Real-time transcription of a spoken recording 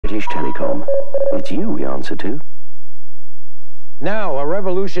British Telecom. It's you we answer to. Now, a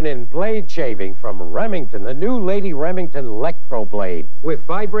revolution in blade shaving from Remington, the new Lady Remington Electro Blade. With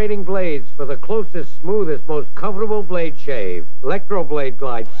vibrating blades for the closest, smoothest, most comfortable blade shave. Electro Blade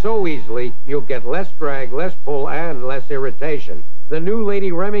glides so easily, you'll get less drag, less pull, and less irritation. The new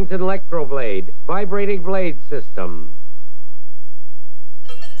Lady Remington Electro Blade, vibrating blade system.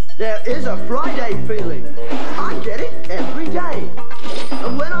 There is a Friday feeling. I get it every day.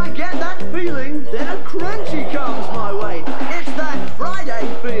 And when I get that feeling, then a Chrunchie comes my way. It's that Friday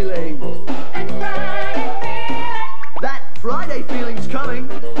feeling. That Friday feeling's coming.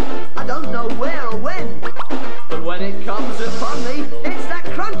 I don't know where or when. But when it comes upon me, it's that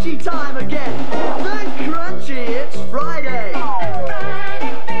Chrunchie time again.